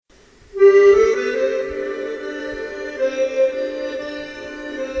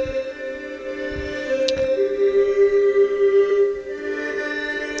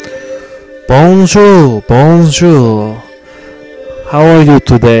Bonjour, bonjour. How are you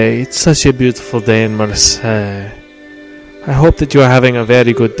today? It's such a beautiful day in Marseille. I hope that you are having a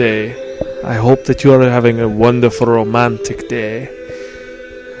very good day. I hope that you are having a wonderful romantic day.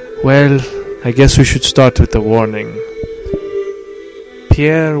 Well, I guess we should start with the warning.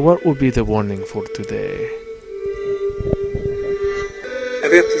 Pierre, what would be the warning for today?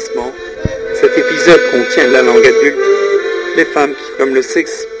 Avertissement. Cet épisode contient la langue adulte. Les femmes qui, comme le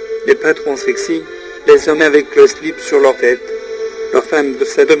sexe, les patrons sexy, les hommes avec le slip sur leur tête, leurs femmes de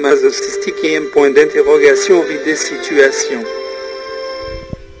sadomasochistique et un point d'interrogation vide des situations.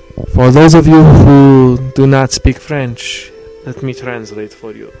 For those of you who do not speak French, let me translate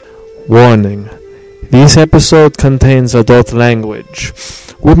for you. Warning. This episode contains adult language.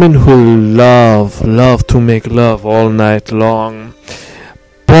 Women who love to make love all night long.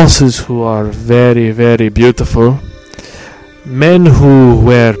 Bosses who are very, very beautiful. Men who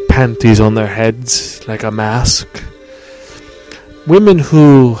wear panties on their heads like a mask. Women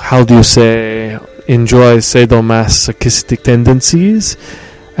who, enjoy sadomasochistic tendencies.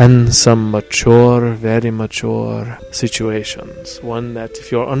 And some mature, very mature situations. One that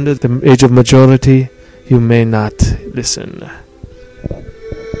if you're under the age of majority, you may not listen.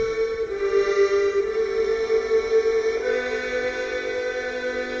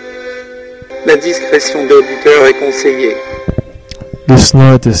 La discrétion de l'auditeur est conseillée.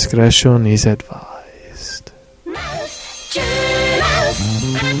 Listener discretion is advised. Mouse,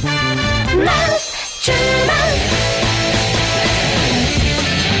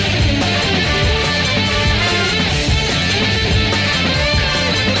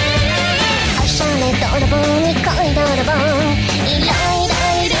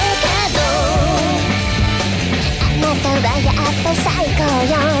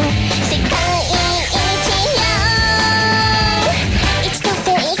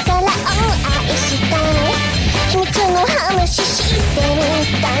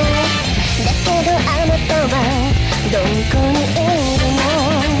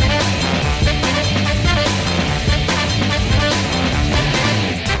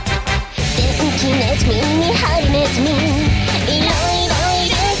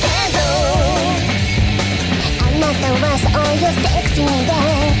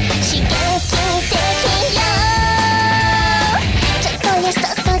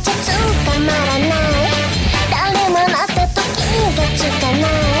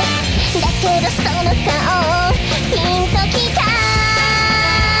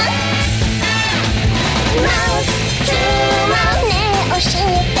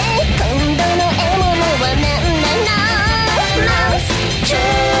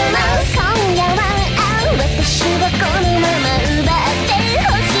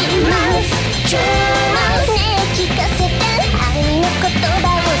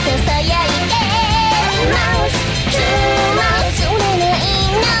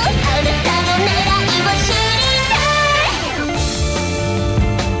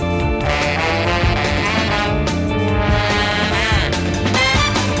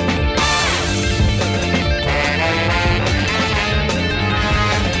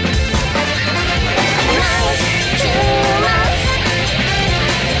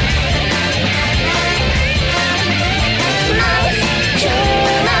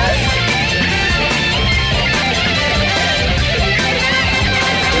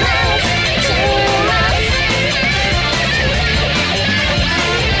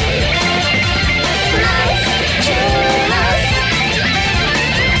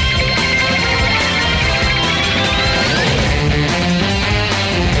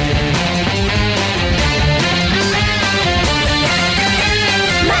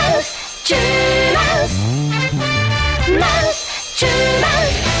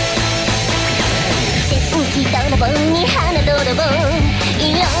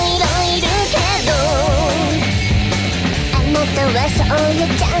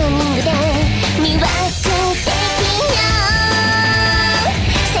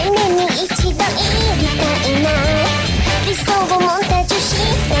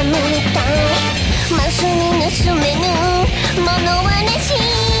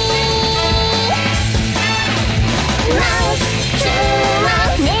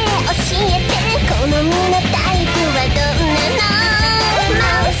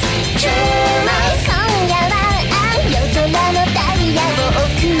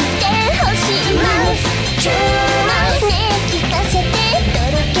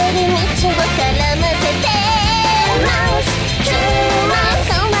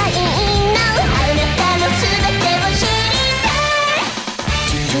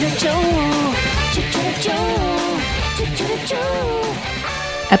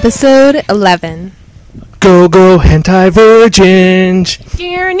 Episode 11. Go go hentai virgin.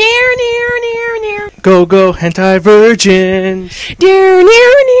 Near, near, near, near, near. Go go hentai virgin. Near,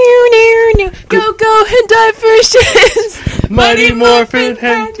 near, near, near, near. Go, go, hentai virgins. Mighty Morphin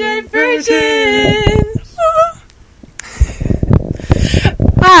hentai virgins.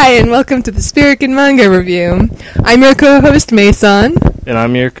 Hi, and welcome to the Spirit and Manga Review. I'm your co-host, Mason. And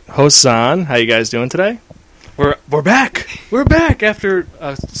I'm your host, Zan. How you guys doing today? We're back. We're back after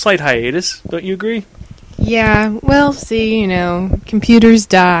a slight hiatus. Don't you agree? Yeah, well, see, computers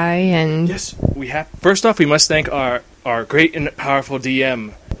die, and... Yes, we have. First off, we must thank our great and powerful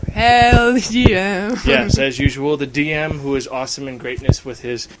DM. Hell yeah. Yes, as usual, the DM, who is awesome in greatness with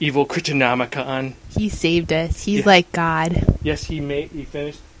his evil Criticomicon. He saved us. He's like God. Yes, he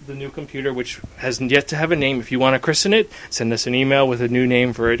finished the new computer, which has yet to have a name. If you want to christen it, send us an email with a new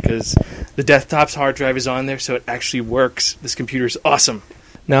name for it, because the desktop's hard drive is on there, so it actually works. This computer's awesome.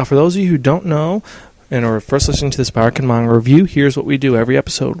 Now, for those of you who don't know, and are first listening to the Spark Manga Review, here's what we do every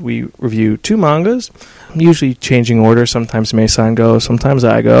episode. We review 2 mangas, usually changing order. Sometimes Mason goes, sometimes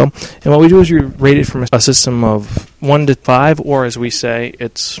I go. And what we do is we rate it from a system of 1 to 5, or as we say,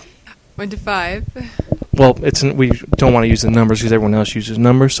 it's... 1 to 5. Well, we don't want to use the numbers because everyone else uses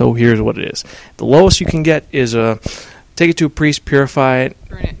numbers, so here's what it is. The lowest you can get is take it to a priest, purify it,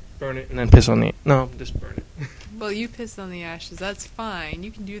 burn it, and then piss on the... No, just burn it. Well, you piss on the ashes. That's fine.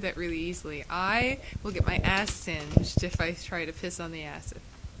 You can do that really easily. I will get my ass singed if I try to piss on the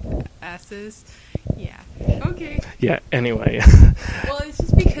asses. Yeah. Okay. Yeah, anyway. Well, it's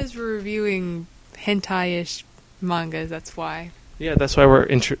just because we're reviewing hentai-ish mangas, that's why. Yeah, that's why we're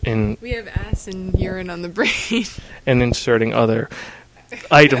we have ass and urine on the brain. And inserting other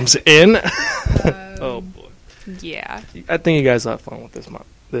items in. Oh, boy. Yeah. I think you guys have fun with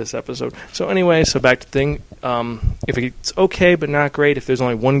this episode. So anyway, back to the thing. If it's okay but not great, if there's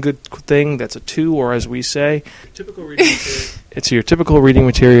only one good thing, that's a 2, or as we say, typical reading material. It's your typical reading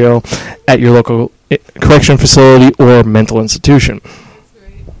material at your local correction facility or mental institution.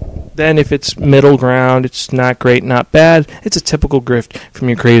 Then if it's middle ground, it's not great, not bad, it's a typical grift from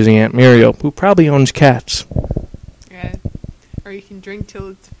your crazy Aunt Muriel, who probably owns cats. Yeah. Or you can drink till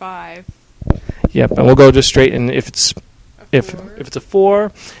it's 5. Yep, and we'll go just straight, and if it's a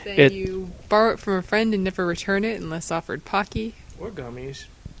 4, then you borrow it from a friend and never return it unless offered Pocky. Or gummies.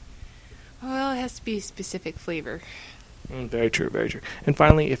 Well, it has to be a specific flavor. Very true, very true. And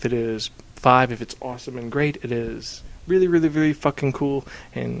finally, if it is 5, if it's awesome and great, it is really, really, really fucking cool.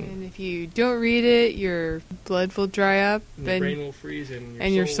 And if you don't read it, your blood will dry up, and your brain will freeze,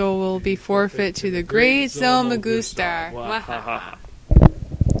 and your soul will be forfeit to the great Zomagustar.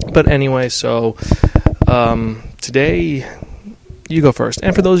 But anyway, so today, you go first.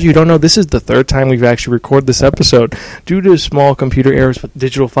 And for those of you who don't know, this is the 3rd time we've actually recorded this episode. Due to small computer errors with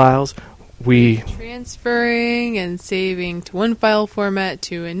digital files, we... transferring and saving to one file format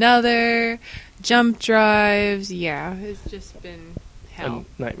to another, jump drives, yeah, it's just been hell.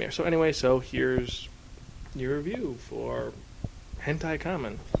 A nightmare. So anyway, here's your review for Hentai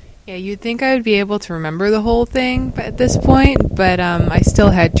Kamen. Yeah, you'd think I would be able to remember the whole thing at this point, but I still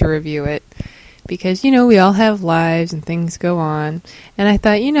had to review it. Because, we all have lives and things go on. And I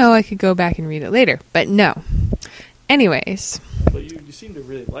thought, I could go back and read it later. But no. Anyways. But you seem to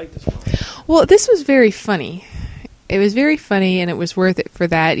really like this one. Well, this was very funny. It was very funny, and it was worth it for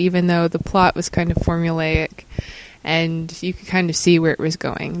that, even though the plot was kind of formulaic. And you could kind of see where it was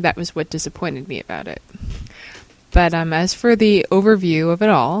going. That was what disappointed me about it. But as for the overview of it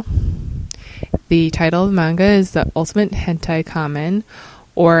all, the title of the manga is The Ultimate Hentai Kamen,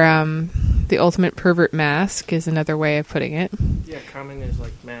 or The Ultimate Pervert Mask is another way of putting it. Yeah, Kamen is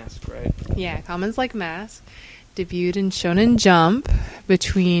like mask, right? Yeah, Kamen's like mask. Debuted in Shonen Jump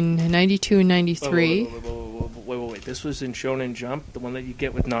between 92 and 93. Wait. This was in Shonen Jump? The one that you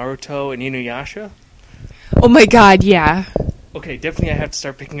get with Naruto and Inuyasha? Oh my god, yeah. Okay, definitely I have to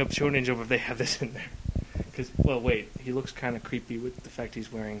start picking up Shonen Jump if they have this in there. He looks kind of creepy with the fact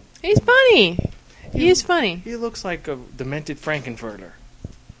he's wearing... He's funny. He is funny. He looks like a demented Frankenfurter.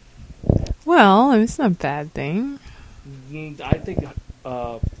 Well, it's not a bad thing. I think...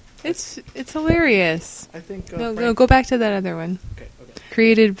 It's hilarious. I think... No, go back to that other one. Okay.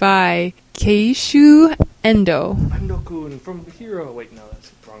 Created by Keishu Endo. Endo-kun from Hero. Wait, no,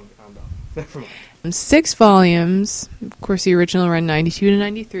 that's wrong. Endo. Never mind. 6 volumes. Of course, the original ran 92 to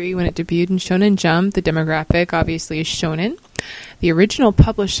 93 when it debuted in Shonen Jump. The demographic, obviously, is shonen. The original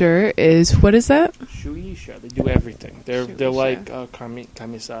publisher is, what is that? Shueisha. They do everything. They're like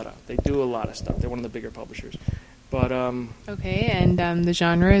Kamisara. They do a lot of stuff. They're one of the bigger publishers. But okay, and the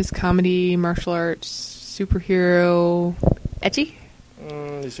genre is comedy, martial arts, superhero, ecchi.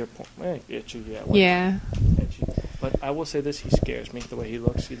 Is there itchy? Yeah. Yeah. Itchy. But I will say this: he scares me. The way he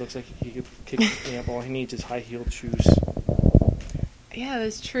looks like he could kick me up. All he needs is high-heeled shoes. Yeah,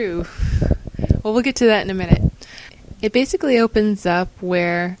 that's true. Well, we'll get to that in a minute. It basically opens up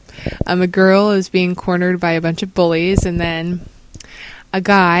where a girl is being cornered by a bunch of bullies, and then a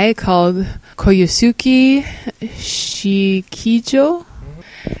guy called Koyusuke Shikijo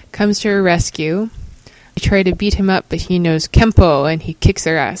comes to her rescue. They try to beat him up, but he knows Kempo, and he kicks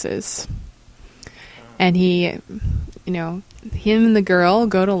their asses. And him and the girl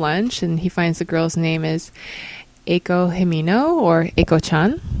go to lunch, and he finds the girl's name is Eiko Himino, or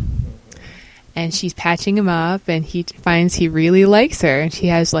Eiko-chan. And she's patching him up, and he finds he really likes her, and she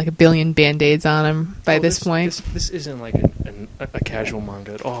has like a billion Band-Aids on him by this point. This isn't like a casual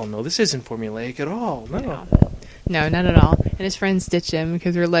manga at all. No, this isn't formulaic at all. No, not at all. And his friends ditch him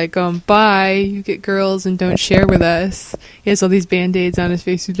because they're like, bye, you get girls and don't share with us. He has all these Band-Aids on his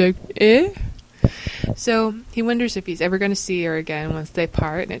face. He's like, eh? So he wonders if he's ever going to see her again once they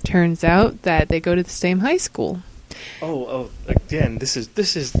part, and it turns out that they go to the same high school. Oh, again, this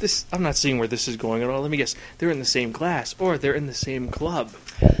is, I'm not seeing where this is going at all. Let me guess. They're in the same class, or they're in the same club.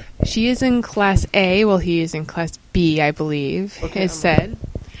 She is in Class A, while he is in Class B, I believe, it's said.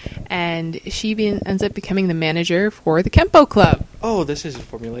 And she ends up becoming the manager for the Kempo Club. Oh, this isn't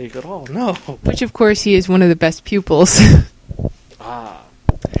formulaic at all. No. Which, of course, he is one of the best pupils. All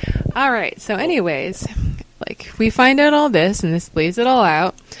right, so anyways, we find out all this, and this lays it all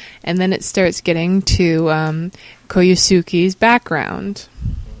out, and then it starts getting to Koyusuke's background.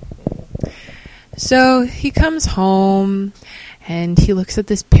 So he comes home, and he looks at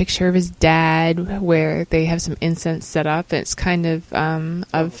this picture of his dad where they have some incense set up, and it's kind of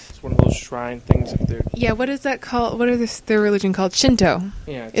it's one of those shrine things. Yeah, what is that called? What is their religion called? Shinto.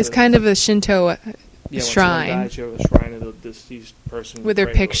 Yeah, it's kind of a Shinto shrine. Dies, you have a shrine of the deceased person with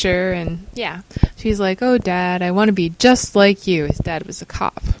their picture, and she's like, "Oh, Dad, I want to be just like you." His dad was a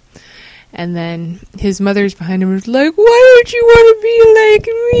cop, and then his mother's behind him was like, "Why don't you want to be like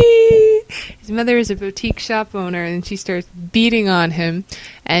me?" His mother is a boutique shop owner, and she starts beating on him,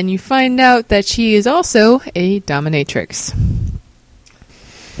 and you find out that she is also a dominatrix. ...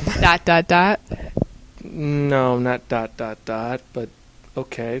 No, not ... but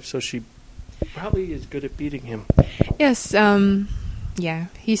okay, so she probably is good at beating him. Yes,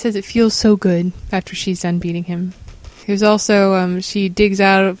 he says it feels so good after she's done beating him. There's also, she digs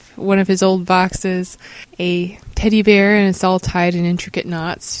out of one of his old boxes a teddy bear, and it's all tied in intricate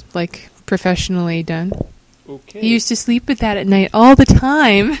knots, professionally done. Okay. He used to sleep with that at night all the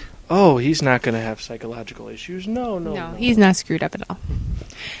time. Oh, he's not going to have psychological issues. No, he's not screwed up at all.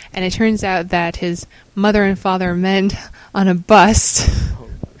 And it turns out that his mother and father met on a bust. Oh.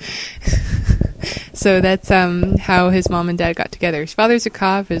 So that's how his mom and dad got together. His father's a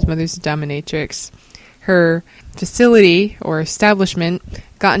cop, his mother's a dominatrix. Her facility or establishment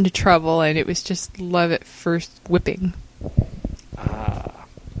got into trouble, and it was just love at first whipping.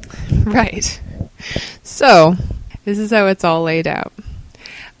 Right. So, this is how it's all laid out.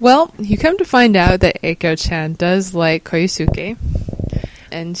 Well, you come to find out that Eiko-chan does like Koyusuke.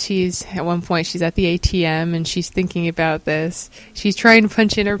 And at one point, she's at the ATM, and she's thinking about this. She's trying to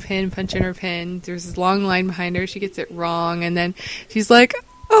punch in her pin. There's this long line behind her. She gets it wrong, and then she's like,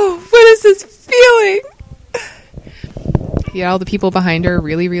 oh, what is this feeling? All the people behind her are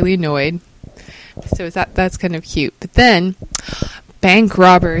really, really annoyed. So that's kind of cute. But then, bank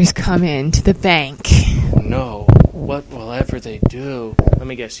robbers come into the bank. Oh, no. What will ever they do? Let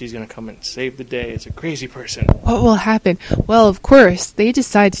me guess, she's going to come and save the day. It's a crazy person. What will happen? Well, of course, they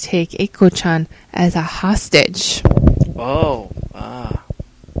decide to take Eiko-chan as a hostage. Oh,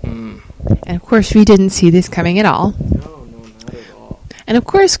 And of course, we didn't see this coming at all. No, not at all. And of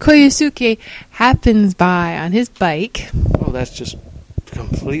course, Koyusuke happens by on his bike. Oh, that's just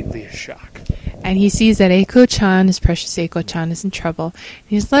completely a shock. And he sees that Eiko-chan, his precious Eiko-chan, is in trouble. And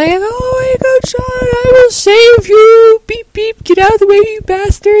he's like, oh, Eiko-chan, I will save you! Beep, beep, get out of the way, you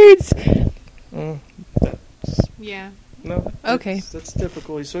bastards! Yeah. No. Okay. That's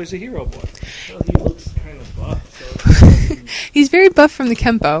typical. So he's a hero boy. Well, he looks kind of buff. So he's very buff from the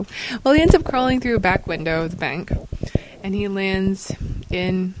Kempo. Well, he ends up crawling through a back window of the bank. And he lands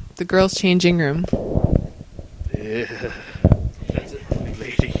in the girls' changing room. Yeah. That's an ugly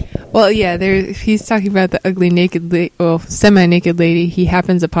lady. Well, yeah, he's talking about the ugly semi-naked lady he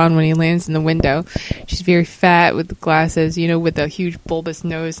happens upon when he lands in the window. She's very fat with the glasses, with a huge bulbous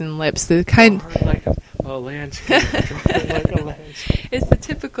nose and lips. The kind like a landscape. It's the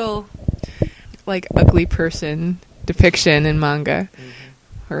typical, ugly person depiction in manga.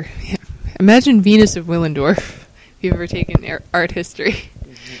 Mm-hmm. Or imagine Venus of Willendorf. If you've ever taken art history.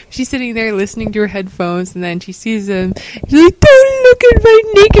 she's sitting there listening to her headphones, and then she sees him. She's like, "Don't look at my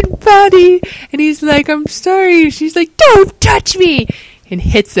naked body!" And he's like, "I'm sorry." She's like, "Don't touch me!" And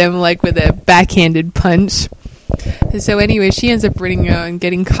hits him like with a backhanded punch. And so anyway, she ends up running out and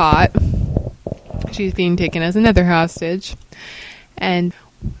getting caught. She's being taken as another hostage. And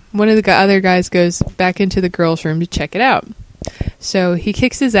one of the other guys goes back into the girls' room to check it out. So he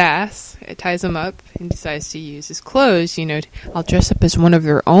kicks his ass, it ties him up, and decides to use his clothes. I'll dress up as one of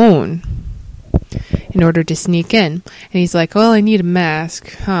their own in order to sneak in. And he's like, "Well, I need a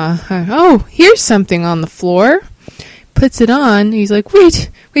mask. Oh, here's something on the floor." Puts it on. He's like,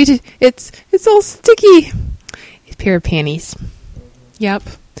 wait, it's all sticky. A pair of panties. Yep.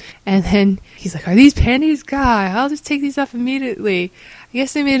 And then he's like, "Are these panties? God, I'll just take these off immediately. I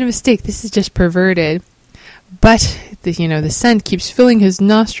guess I made a mistake. This is just perverted." But, the scent keeps filling his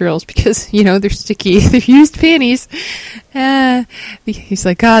nostrils because, they're sticky. They're used panties. He's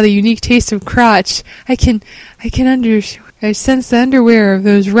like, the unique taste of crotch. I sense the underwear of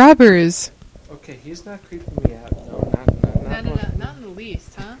those robbers. Okay, he's not creeping me out. No, not in the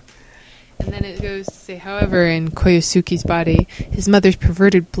least, huh? And then it goes to say, however, in Koyosuke's body, his mother's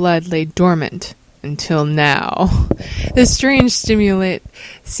perverted blood lay dormant until now. This strange stimulant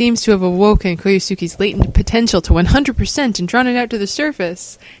seems to have awoken Koyosuke's latent potential to 100% and drawn it out to the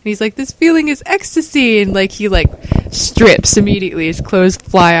surface. And he's like, "This feeling is ecstasy!" And he strips immediately. His clothes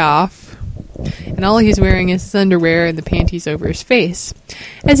fly off. And all he's wearing is his underwear and the panties over his face.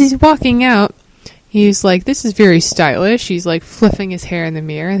 As he's walking out, he's like, "This is very stylish." He's fluffing his hair in the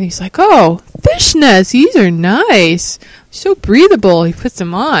mirror, and he's like, "Oh, fishnets, these are nice. So breathable." He puts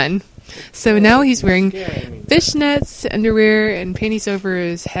them on. So now he's wearing fishnets, underwear, and panties over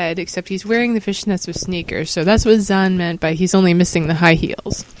his head, except he's wearing the fishnets with sneakers. So that's what Zan meant by he's only missing the high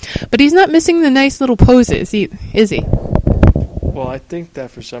heels. But he's not missing the nice little poses, is he? Well, I think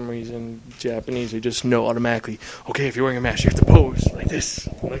that for some reason, Japanese, they just know automatically, okay, if you're wearing a mask, you have to pose like this,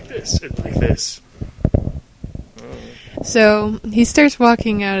 and like this. So he starts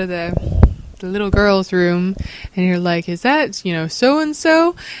walking out of the little girl's room, and you're like, "Is that,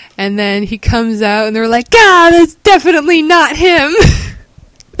 so-and-so?" And then he comes out, and they're like, that's definitely not him.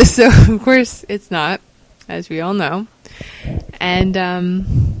 So, of course, it's not, as we all know. And,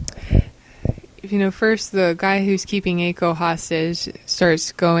 first the guy who's keeping Eiko hostage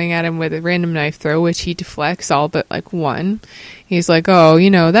starts going at him with a random knife throw, which he deflects all but, one. He's like, "Oh,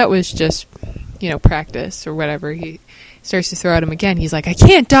 that was just, practice," or whatever. He starts to throw at him again. He's like, "I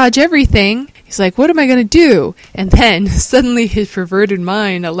can't dodge everything." He's like, "What am I going to do?" And then suddenly his perverted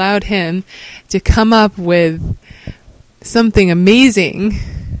mind allowed him to come up with something amazing.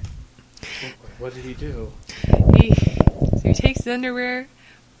 What did he do? He takes his underwear,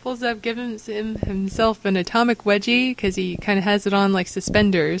 pulls up, gives himself an atomic wedgie because he kind of has it on like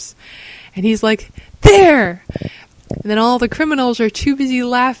suspenders. And he's like, "There!" And then all the criminals are too busy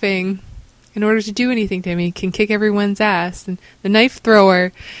laughing in order to do anything to him. He can kick everyone's ass. And the knife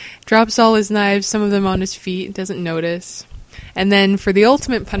thrower drops all his knives, some of them on his feet, doesn't notice. And then for the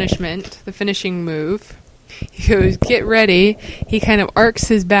ultimate punishment, the finishing move, he goes, "Get ready." He kind of arcs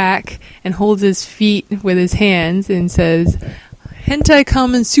his back and holds his feet with his hands and says, "Hentai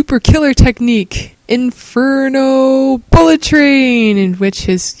Common Super Killer Technique, Inferno Bullet Train," in which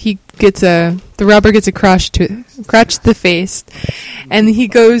the robber gets a crotch to the face, and he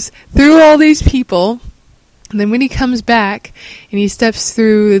goes through all these people, and then when he comes back and he steps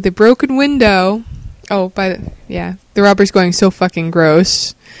through the broken window, the robber's going so fucking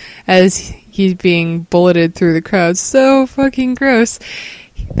gross as he's being bulleted through the crowd, so fucking gross.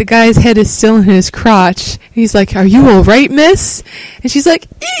 The guy's head is still in his crotch. He's like, "Are you all right, miss?" And she's like,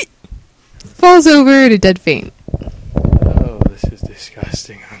 "Eek!" Falls over at a dead faint. Oh, this is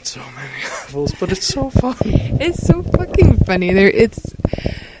disgusting on so many levels, but it's so funny. It's so fucking funny.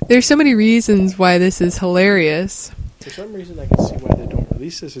 There's so many reasons why this is hilarious. For some reason, I can see why they don't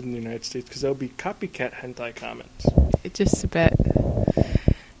release this in the United States, because there'll be copycat hentai comments. Just a bit.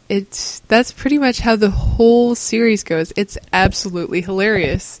 That's pretty much how the whole series goes. It's absolutely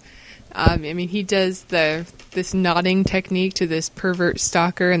hilarious. He does this nodding technique to this pervert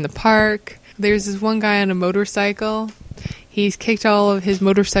stalker in the park. There's this one guy on a motorcycle. He's kicked all of his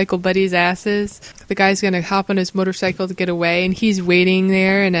motorcycle buddies' asses. The guy's going to hop on his motorcycle to get away, and he's waiting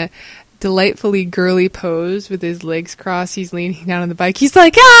there in a delightfully girly pose with his legs crossed. He's leaning down on the bike. He's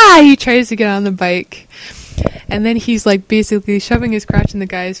like, "Ah!" He tries to get on the bike. And then he's like basically shoving his crotch in the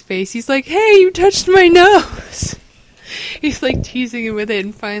guy's face. He's like, "Hey, you touched my nose." He's like teasing him with it,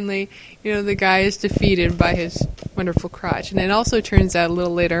 and finally, the guy is defeated by his wonderful crotch. And it also turns out a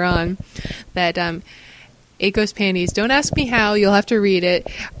little later on that Eiko's panties, don't ask me how, you'll have to read it,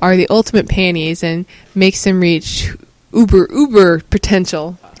 are the ultimate panties and makes him reach uber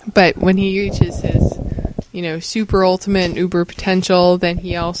potential. But when he reaches his, super ultimate uber potential, then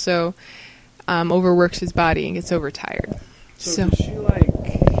he also overworks his body and gets overtired. So does she like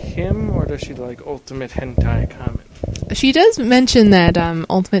him, or does she like Ultimate Hentai Kamen? She does mention that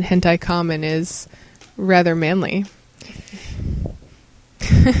Ultimate Hentai Kamen is rather manly.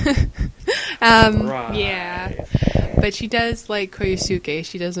 Right. Yeah. But she does like Koyosuke.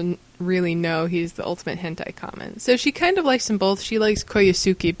 She doesn't really know he's the Ultimate Hentai Kamen. So she kind of likes them both. She likes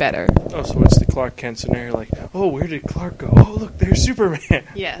Koyosuke better. Oh, so it's the Clark Kent scenario, like, oh, where did Clark go? Oh, look, there's Superman.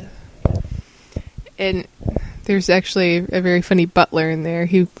 Yeah. And there's actually a very funny butler in there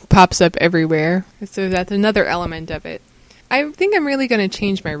who pops up everywhere. So that's another element of it. I think I'm really going to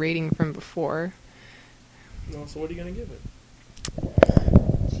change my rating from before. No, so what are you going to give it?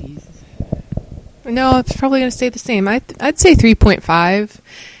 Jesus. No, it's probably going to stay the same. I'd say 3.5.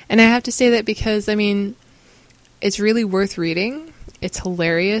 And I have to say that because, it's really worth reading. It's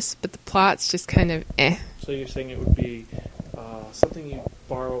hilarious, but the plot's just kind of eh. So you're saying it would be something you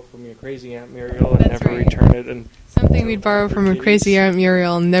borrow from your crazy Aunt Muriel and That's never right. return it, and Something we'd borrow from a crazy Aunt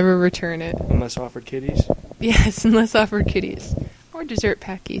Muriel and never return it. unless offered kitties. Yes, unless offered kitties. Or dessert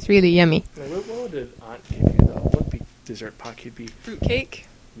packies. Really yummy. Now, what would Aunt give you though? What would be dessert pocket be? Fruitcake?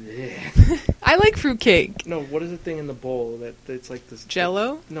 Yeah. I like fruitcake. No, what is the thing in the bowl that's like this?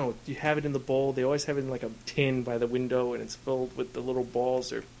 Jell-O? No, you have it in the bowl. They always have it in like a tin by the window, and it's filled with the little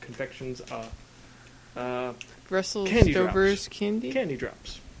balls or confections. Russell Candy Stover's drops. candy? Candy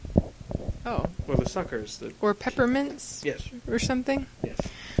drops. Oh. Or the suckers. Or peppermints? Yes. Or something? Yes.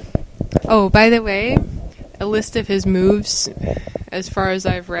 Oh, by the way, a list of his moves, as far as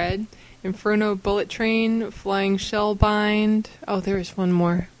I've read. Inferno Bullet Train, Flying Shellbind. Oh, there is one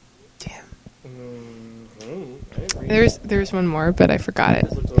more. Damn. There's one more, but I forgot it.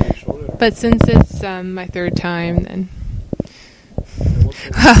 Just looked over your shoulder. But since it's my third time, then...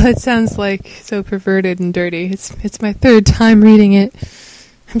 Wow, it sounds like so perverted and dirty. It's my third time reading it.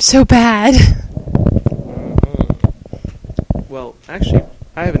 I'm so bad. Well, actually,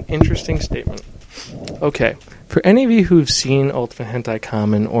 I have an interesting statement. Okay, for any of you who've seen Ultimate Hentai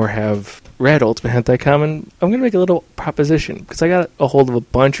Kamen or have read Ultimate Hentai Kamen, I'm going to make a little proposition, because I got a hold of a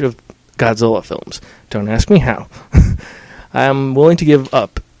bunch of Godzilla films. Don't ask me how. I'm willing to give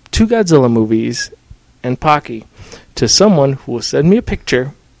up 2 Godzilla movies and Pocky to someone who will send me a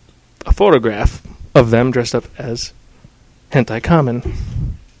picture, a photograph, of them dressed up as Hentai Kamen.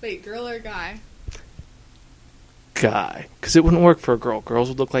 Wait, girl or guy? Guy. Because it wouldn't work for a girl. Girls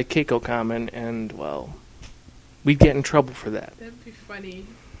would look like Keiko Kamen, and, well, we'd get in trouble for that. That'd be funny.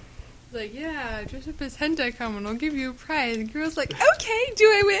 Like, yeah, dress up as Hentai Kamen, I'll give you a prize. And the girl's like, okay, do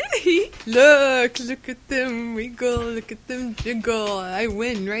I win? Look at them wiggle, look at them jiggle. I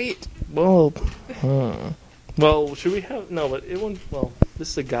win, right? Well, well, should we have... No, but it won't... Well, this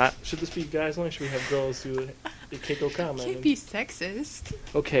is a guy... Should this be guys only? Should we have girls do the Keiko Kamen? Can't be sexist.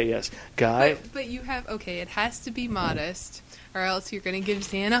 Okay, yes. Guy... But you have... Okay, it has to be modest, or else you're going to give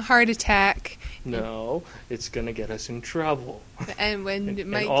Zan a heart attack. No, it's going to get us in trouble. And when it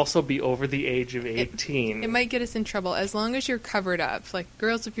might... And also be over the age of 18. It might get us in trouble, as long as you're covered up. Like,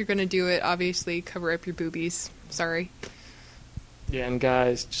 girls, if you're going to do it, obviously cover up your boobies. Sorry. Yeah, and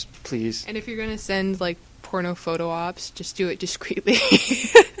guys, just please... And if you're going to send, like, porno photo ops, just do it discreetly.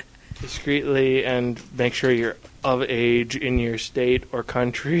 Discreetly, and make sure you're of age in your state or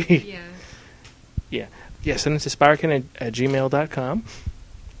country. Yeah. Yeah. Yeah, send it to spirekin@gmail.com.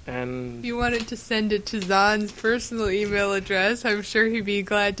 And If you wanted to send it to Zan's personal email address, I'm sure he'd be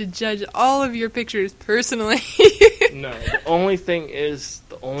glad to judge all of your pictures personally. no, the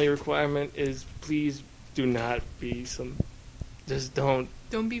only requirement is please do not be just don't.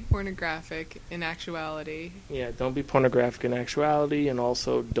 Don't be pornographic in actuality. Yeah, don't be pornographic in actuality, and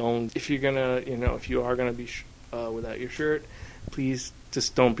also don't, if you're gonna, if you are gonna be without your shirt, please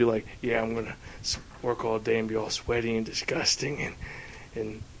just don't be like, yeah, I'm gonna work all day and be all sweaty and disgusting,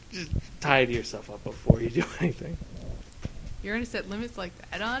 and just tidy yourself up before you do anything. You're gonna set limits like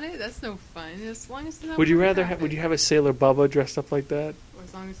that on it? That's no fun. As long as it's not Would you pornographic. have a Sailor Bubba dressed up like that? Or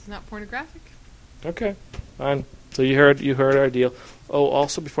as long as it's not pornographic. Okay, fine. So you heard our deal. Oh,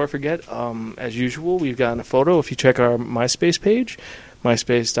 also, before I forget, as usual, we've gotten a photo. If you check our MySpace page,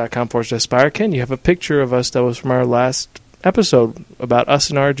 myspace.com/Spirekin, you have a picture of us that was from our last episode about us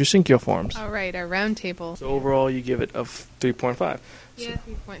and our Jusinkyo forms. All right, our round table. So overall, you give it a 3.5. Yeah,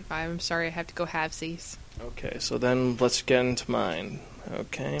 3.5. I'm sorry, I have to go halvesies. Okay, so then let's get into mine.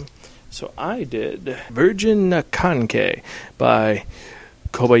 Okay, so I did Virgin Kanke by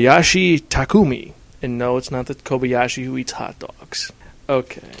Kobayashi Takumi. And no, it's not the Kobayashi who eats hot dogs.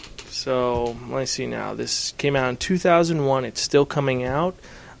 Okay, so let me see now. This came out in 2001. It's still coming out.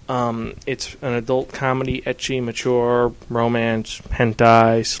 It's an adult comedy, ecchi, mature, romance,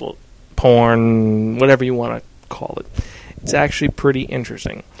 hentai, porn, whatever you want to call it. It's actually pretty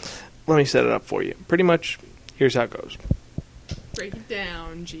interesting. Let me set it up for you. Pretty much, here's how it goes. Break it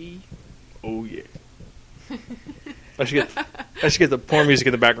down, G. Oh, yeah. I should get the porn music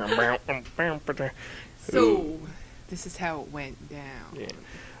in the background. So, this is how it went down. Yeah.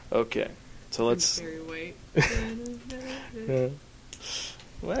 Okay, so let's... Barry White. Yeah.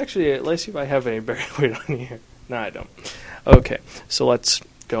 Well, actually, let's see if I have any Barry White on here. No, I don't. Okay, so let's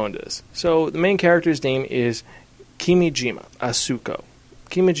go into this. So the main character's name is Kimijima Asuko.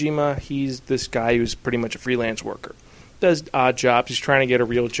 Kimijima, he's this guy who's pretty much a freelance worker. Does odd jobs. He's trying to get a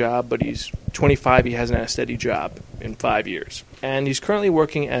real job, but he's 25. He hasn't had a steady job in 5 years. And he's currently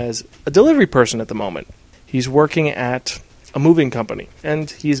working as a delivery person at the moment. He's working at a moving company, and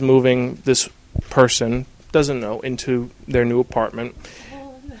he's moving this person, doesn't know, into their new apartment.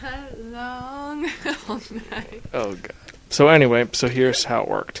 All night long. All night. Oh, God. So anyway, so here's how it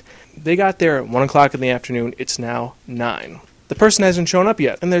worked. They got there at 1 o'clock in the afternoon. It's now 9. The person hasn't shown up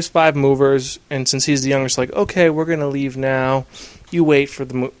yet, and there's 5 movers, and since he's the youngest, like, okay, we're going to leave now. You wait for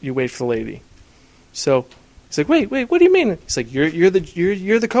the lady. So he's like, wait, what do you mean? He's like, you're the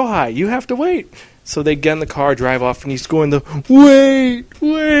kohai. You have to wait. So they get in the car, drive off, and he's going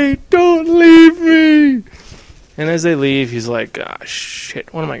wait, don't leave me. And as they leave, he's like,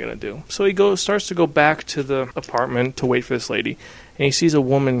 shit, what am I going to do? So he starts to go back to the apartment to wait for this lady, and he sees a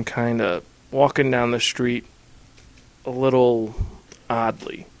woman kind of walking down the street a little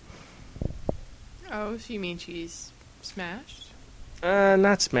oddly. Oh, so you mean she's smashed?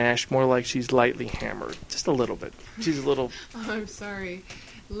 Not smashed, more like she's lightly hammered. Just a little bit. She's a little... Oh, I'm sorry.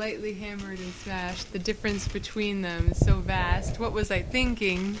 Lightly hammered and smashed. The difference between them is so vast. What was I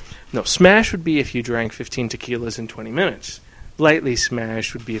thinking? No, smash would be if you drank 15 tequilas in 20 minutes. Lightly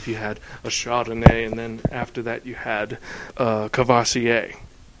smashed would be if you had a Chardonnay, and then after that you had Cavassier.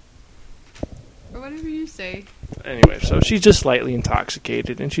 Or whatever you say. Anyway, so she's just slightly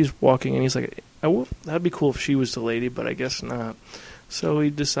intoxicated, and she's walking, and he's like, that'd be cool if she was the lady, but I guess not. So he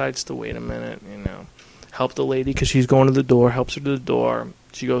decides to wait a minute, help the lady, because she's going to the door, helps her to the door.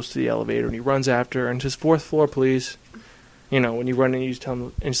 She goes to the elevator, and he runs after her, and says, 4th floor, please. When you run in, you just tell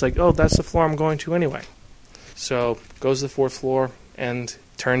him, and she's like, oh, that's the floor I'm going to anyway. So, goes to the 4th floor, and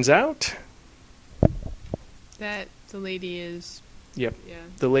turns out... that the lady is... Yep. Yeah.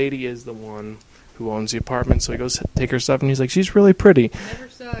 The lady is the one who owns the apartment, so he goes to take her stuff, and he's like, she's really pretty. Never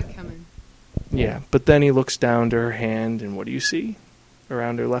saw it coming. Yeah, but then he looks down to her hand, and what do you see?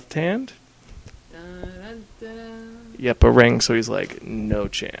 Around her left hand? Yep, a ring, so he's like, no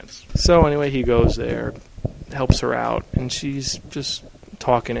chance. So anyway, he goes there, helps her out, and she's just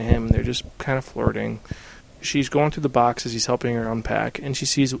talking to him. They're just kind of flirting. She's going through the boxes, he's helping her unpack, and she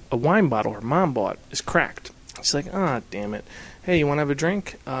sees a wine bottle her mom bought is cracked. She's like, damn it. Hey, you want to have a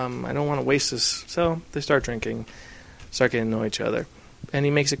drink? I don't want to waste this. So they start drinking, start getting to know each other. And he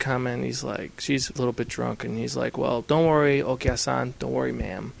makes a comment, he's like, she's a little bit drunk, and he's like, well, don't worry, Okia-san, don't worry,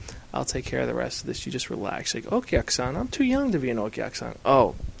 ma'am. I'll take care of the rest of this. You just relax. She's like, Okia-san, I'm too young to be an Okia-san.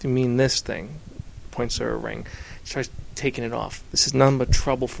 Oh, you mean this thing? Points to her ring. She starts taking it off. This is nothing but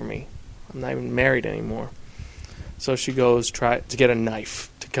trouble for me. I'm not even married anymore. So she goes try to get a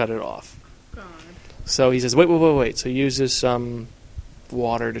knife to cut it off. God. So he says, wait. So he uses some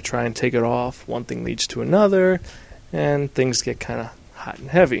water to try and take it off. One thing leads to another, and things get kind of hot and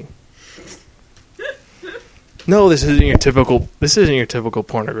heavy. No, this isn't your typical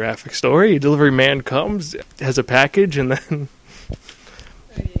pornographic story. A delivery man comes, has a package, and then...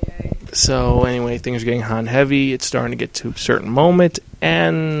 So anyway, things are getting hot and heavy. It's starting to get to a certain moment,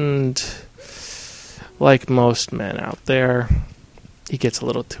 and like most men out there, he gets a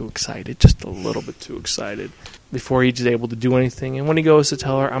little too excited, just a little bit too excited, before he's able to do anything. And when he goes to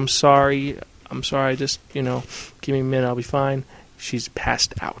tell her, I'm sorry, just, give me a minute, I'll be fine, she's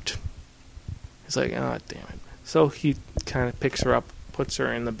passed out. He's like, damn it. So he kind of picks her up, puts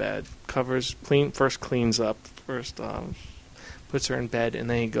her in the bed, puts her in bed, and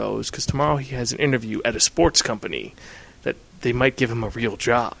then he goes, because tomorrow he has an interview at a sports company that they might give him a real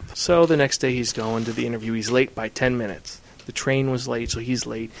job. So the next day he's going to the interview. He's late by 10 minutes. The train was late, so he's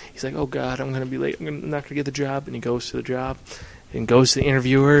late. He's like, oh, God, I'm going to be late. I'm not going to get the job. And he goes to the job and goes to the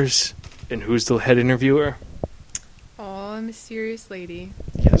interviewers. And who's the head interviewer? Oh, a mysterious lady.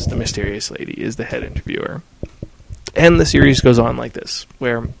 Yes, the mysterious lady is the head interviewer. And the series goes on like this,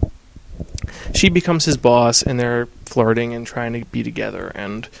 where she becomes his boss, and they're flirting and trying to be together.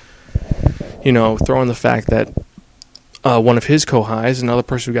 And throw in the fact that one of his co-highs, another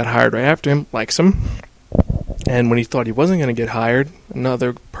person who got hired right after him, likes him. And when he thought he wasn't going to get hired,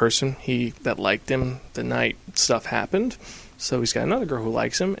 another person that liked him the night stuff happened. So he's got another girl who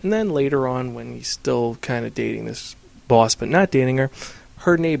likes him. And then later on, when he's still kind of dating this boss but not dating her,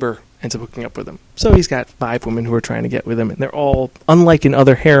 her neighbor ends up hooking up with him. So he's got 5 women who are trying to get with him. And they're all, unlike in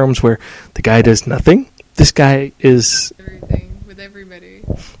other harems where the guy does nothing, this guy is... everything with everybody.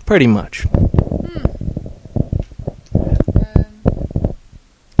 Pretty much.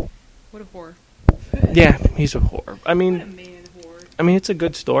 What a whore. Yeah, he's a whore. I What a mean, man whore. it's a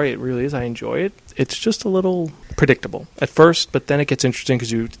good story. It really is. I enjoy it. It's just a little predictable at first, but then it gets interesting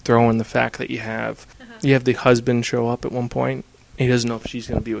because you throw in the fact that you have the husband show up at one point. He doesn't know if she's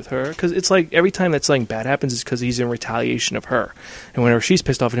going to be with her because it's like every time that something bad happens, it's because he's in retaliation of her, and whenever she's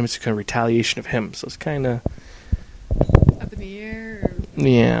pissed off at him, it's kind of retaliation of him. So it's kind of Up in the air.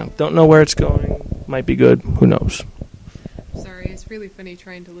 yeah. Don't know where it's going. Might be good. Who knows? Sorry, it's really funny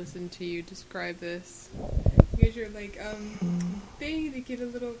trying to listen to you describe this. Because you're like, they get a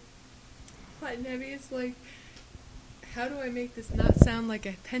little hot and heavy. It's like, how do I make this not sound like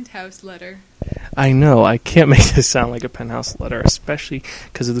a Penthouse letter? I know, I can't make this sound like a Penthouse letter, especially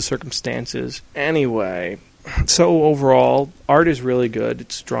because of the circumstances. Anyway, so overall, art is really good.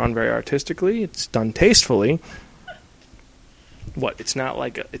 It's drawn very artistically. It's done tastefully. What? It's not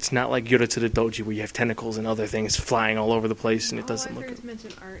like Yura to the Doji where you have tentacles and other things flying all over the place, and it doesn't look. I heard to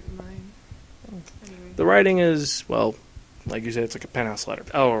mention art in mine. Anyway. The writing is, well, like you said, it's like a Penthouse letter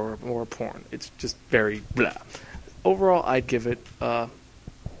or a porn. It's just very blah. Overall, I'd give it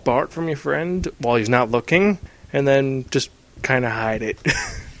Bart from your friend while he's not looking, and then just kind of hide it.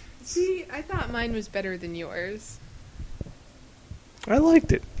 See, I thought mine was better than yours. I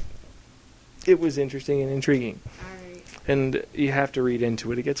liked it. It was interesting and intriguing. Alright. And you have to read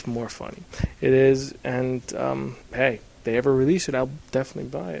into it. It gets more funny. It is, and hey, if they ever release it, I'll definitely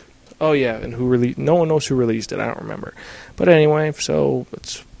buy it. Oh yeah, and who released? No one knows who released it. I don't remember. But anyway, so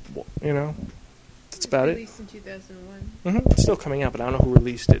it's that's about it. Released in 2001. It's still coming out, but I don't know who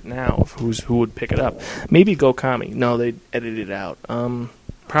released it now. Who would pick it up? Maybe Gokami. No, they edited it out.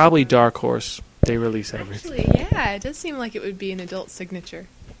 Probably Dark Horse. They release everything. Actually, yeah, it does seem like it would be an adult signature.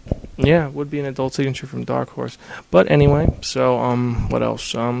 Yeah, it would be an adult signature from Dark Horse. But anyway, so what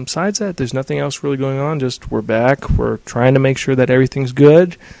else? Besides that, there's nothing else really going on. Just we're back. We're trying to make sure that everything's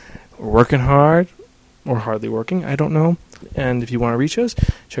good. We're working hard, or hardly working. I don't know. And if you want to reach us,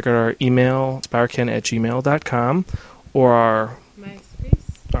 check out our email, spirekin@gmail.com, or our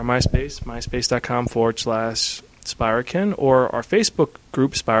MySpace, myspace.com/Spirekin, or our Facebook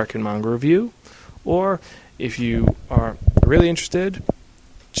group, Spirekin Manga Review. Or if you are really interested,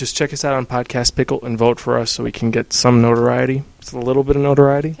 just check us out on Podcast Pickle and vote for us so we can get some notoriety. Just a little bit of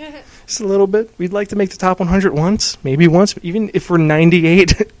notoriety. Just a little bit. We'd like to make the top 100 once, maybe once, even if we're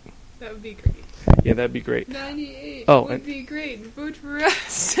 98. That would be great. Yeah, that'd be great. 98 would be great. Vote for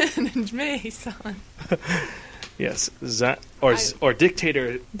us and May-san. Yes, or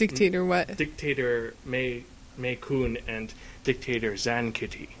Dictator. Dictator what? Dictator May-kun and Dictator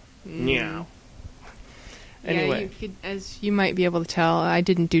Zankitty. Meow. Anyway. Yeah, as you might be able to tell, I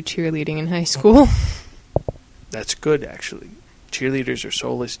didn't do cheerleading in high school. That's good, actually. Cheerleaders are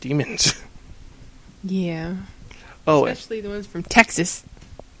soulless demons. Yeah. Oh, especially the ones from Texas.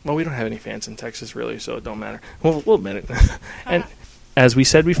 Well, we don't have any fans in Texas, really, so it don't matter. Well, we'll admit it. And as we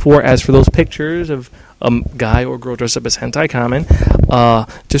said before, as for those pictures of a guy or girl dressed up as hentai kamen,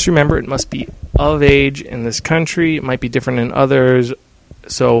 just remember it must be of age in this country. It might be different in others.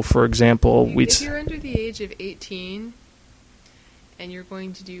 So, for example, if you're under the age of 18 and you're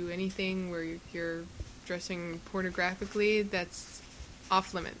going to do anything where you're dressing pornographically, that's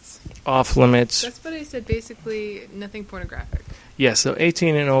off limits. Off limits. That's what I said, basically nothing pornographic. Yeah, so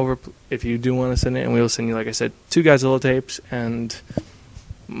 18 and over, if you do want to send it, and we'll send you, like I said, 2 Godzilla tapes and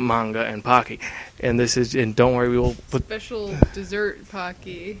manga and Pocky. And don't worry, we will put... Special dessert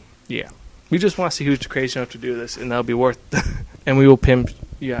Pocky. Yeah. We just want to see who's crazy enough to do this, and that'll be worth and we will pimp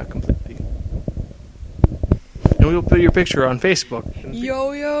you out completely. And we will put your picture on Facebook.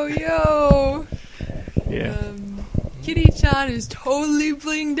 Yo, yo, yo! Yeah. Kitty-chan is totally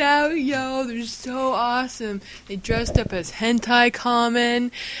blinged out, yo. They're so awesome. They dressed up as hentai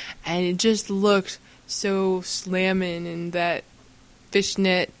kamen, and it just looked so slamming in that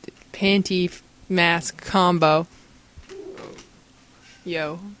fishnet panty mask combo.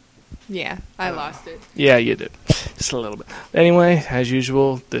 Yo. Yeah, I lost it. Yeah, you did. Just a little bit. Anyway, as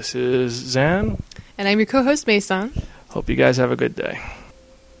usual, this is Zan. And I'm your co-host, Mason. Hope you guys have a good day.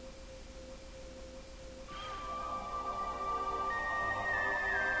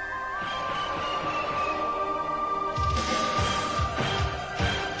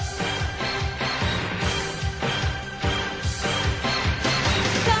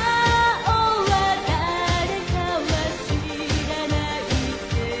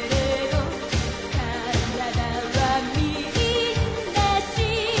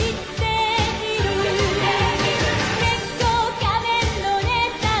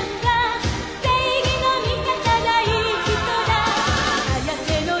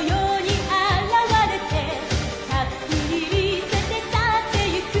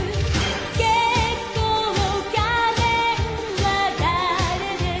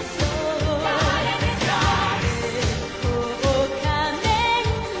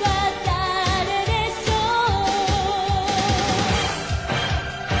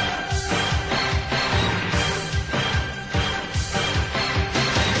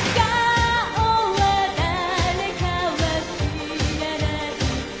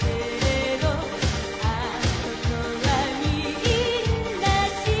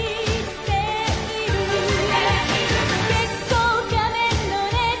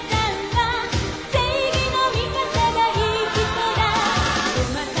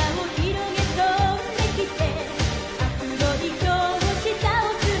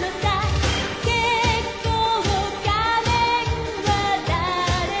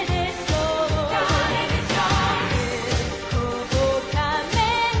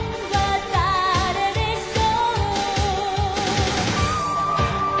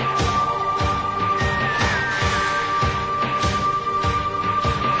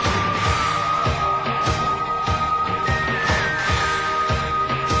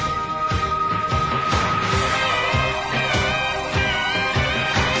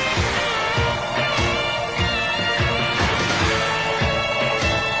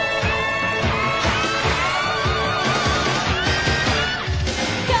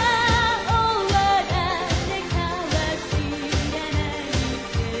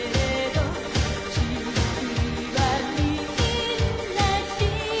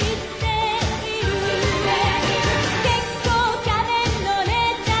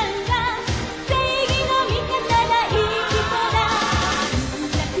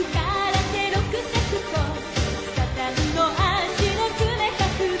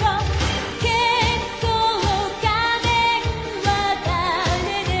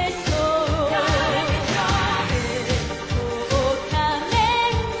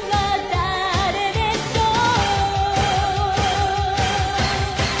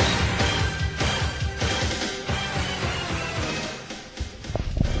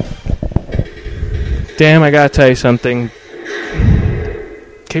 Damn, I gotta tell you something.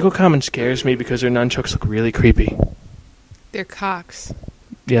 Keiko Common scares me because their nunchucks look really creepy. They're cocks.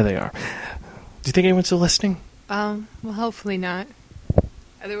 Yeah, they are. Do you think anyone's still listening? Well, hopefully not.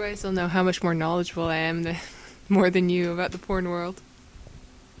 Otherwise, they'll know how much more knowledgeable I am more than you about the porn world. ...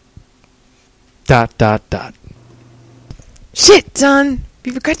 Shit, son!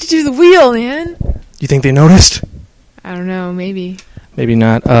 We forgot to do the wheel, man! You think they noticed? I don't know, maybe. Maybe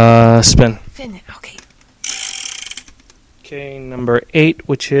not. Spin. Spin it, okay. Okay, number 8,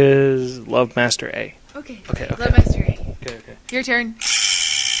 which is Love Master A. Okay. Okay. Love Master A. Okay. Your turn.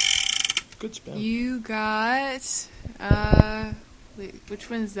 Good spin. You got... Wait, which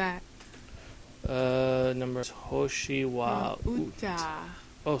one's that? Number Hoshiwa Uta.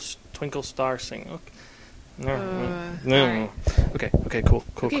 Oh, Twinkle Star Sing. Okay. No. Alright. Okay, cool.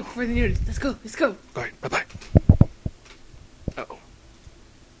 Okay, before the nudity. Let's go. Alright, bye-bye.